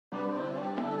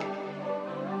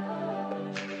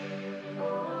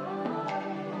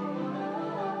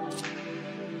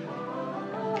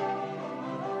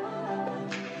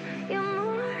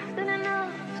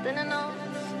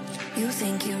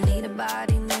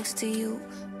nobody next to you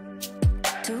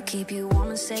to keep you warm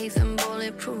and safe and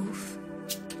bulletproof.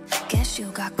 Guess you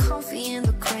got comfy in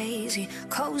the crazy,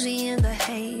 cozy in the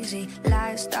hazy.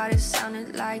 Lies started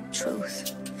sounding like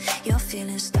truth. You're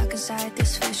feeling stuck inside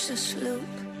this vicious loop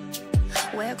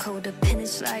where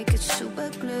codependents like it's super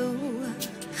glue.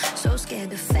 So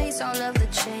scared to face all of the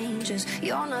changes.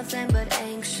 You're nothing but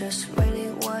anxious. Really,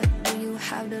 what do you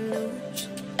have to lose?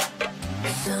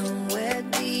 Somewhere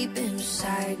deep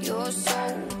inside your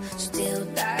soul, still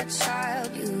that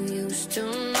child you used to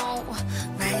know.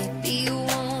 Might be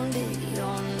wounded,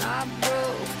 you're not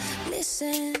broke.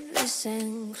 Listen,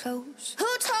 listen close. Who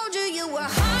told you you were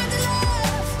hard to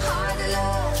love, hard to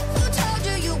love? Who told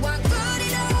you you weren't good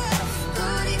enough,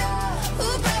 good enough? Who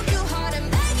broke your heart and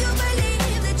made you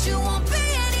believe that you won't be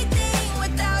anything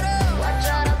without her? Watch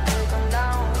out, I'll break them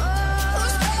down. Who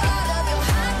stole all of your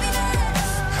happiness,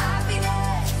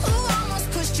 happiness? Who almost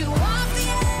pushed you off the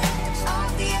edge,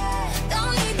 off the edge?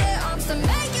 Don't need their arms to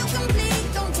make you complete.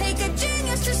 Don't take a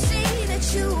genius to see that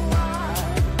you are.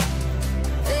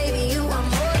 Baby, you are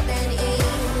more than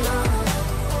enough.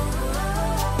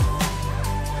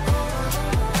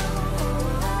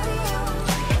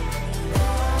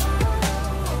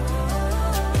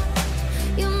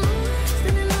 You're more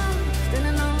than enough, than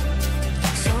enough.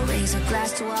 So raise a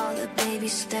glass to all the baby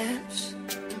steps,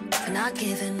 for not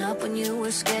giving up when you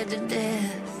were scared to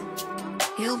death.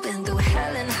 You've been through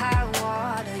hell and high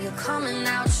water, you're coming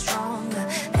out stronger.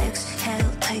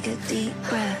 Exhale, take a deep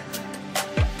breath.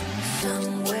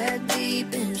 Somewhere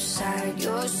deep inside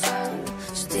your soul,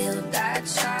 still that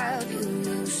child you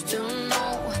used to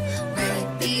know. Might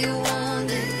be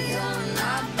wounded, you're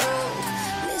not broke.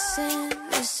 Listen,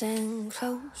 listen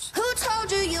close. Who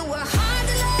told you you were hard